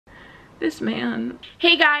This man.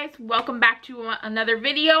 Hey guys, welcome back to another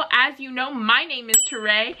video. As you know, my name is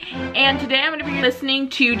Tarae, and today I'm going to be listening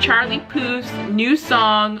to Charlie Puth's new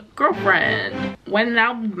song, Girlfriend. When an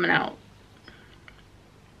album coming out?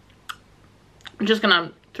 I'm just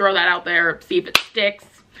gonna throw that out there, see if it sticks.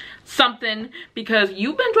 Something, because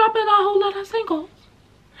you've been dropping a whole lot of singles,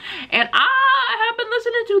 and I have been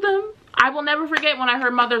listening to them. I will never forget when I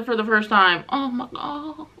heard Mother for the first time. Oh my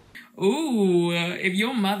god. Ooh, if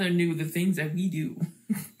your mother knew the things that we do.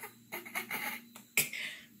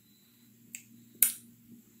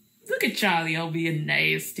 Look at Charlie all being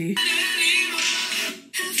nasty.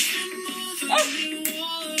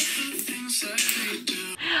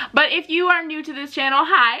 But if you are new to this channel,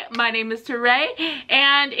 hi, my name is Tarae,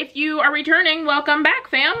 and if you are returning, welcome back,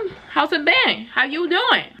 fam. How's it been? How you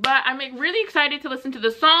doing? But I'm really excited to listen to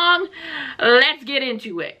the song. Let's get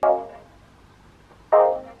into it.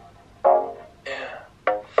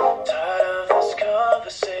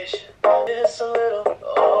 It's a little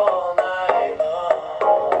all night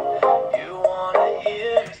long. You wanna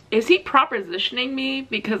hear? Is he propositioning me?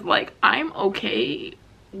 Because like I'm okay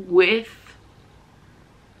with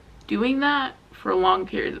doing that for long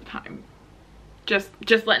periods of time. Just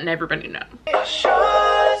letting everybody know. I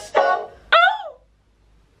should stop. Oh!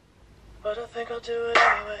 But I think I'll do it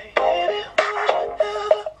anyway. Baby, would you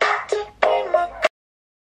ever want to be my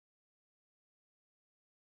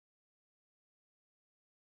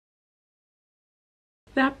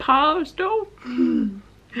That pause though.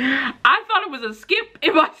 I thought it was a skip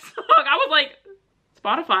in my song. I was like,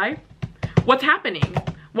 Spotify, what's happening?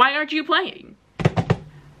 Why aren't you playing?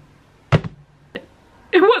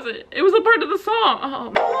 It wasn't. It was a part of the song.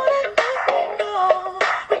 Oh.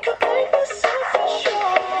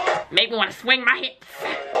 Make me want to swing my hips.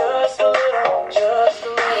 Just a little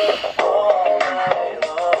all night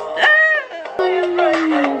long.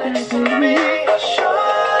 Right next to me. I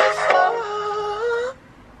should stop.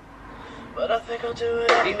 But I think I'll do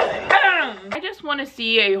it anyway. I just want to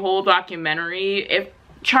see a whole documentary. If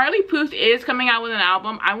Charlie Puth is coming out with an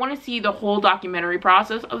album, I want to see the whole documentary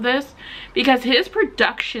process of this, because his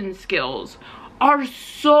production skills are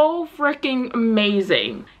so freaking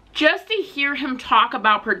amazing. Just to hear him talk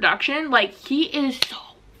about production, like, he is so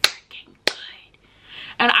freaking good.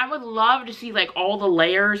 And I would love to see like all the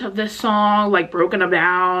layers of this song, like broken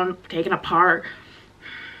down, taken apart.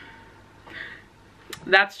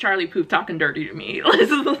 That's Charlie Puth talking dirty to me.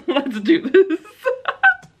 Let's do this.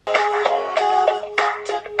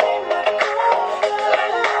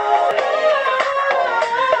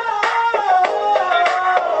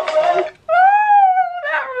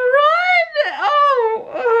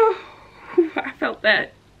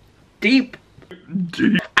 That deep.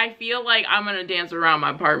 I feel like I'm gonna dance around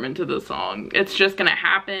my apartment to this song. It's just gonna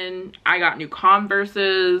happen. I got new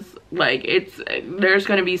Converses. Like, there's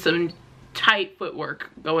gonna be some tight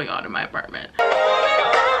footwork going on in my apartment.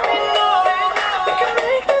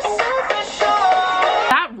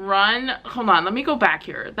 That run, hold on, let me go back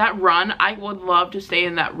here. That run, I would love to stay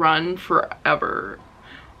in that run forever.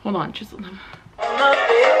 Hold on, just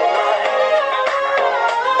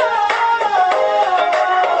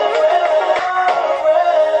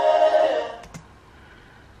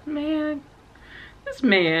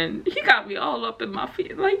man, he got me all up in my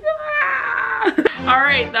feet, like, ah! All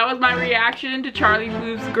right, that was my reaction to Charlie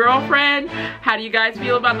Puths Girlfriend. How do you guys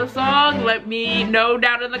feel about the song? Let me know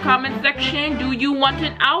down in the comment section. Do you want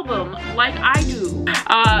an album like I do?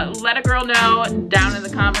 Let a girl know down in the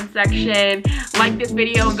comment section. Like this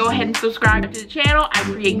video and go ahead and subscribe to the channel. I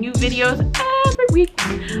create new videos every week.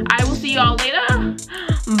 I will see y'all later.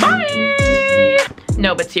 Bye!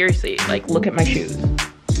 No, but seriously, like, look at my shoes.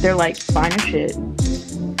 They're like fine as shit.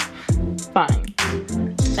 Fine.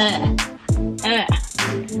 I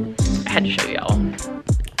had to show y'all.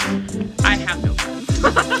 I have no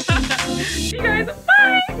friends. See you guys,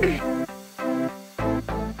 bye!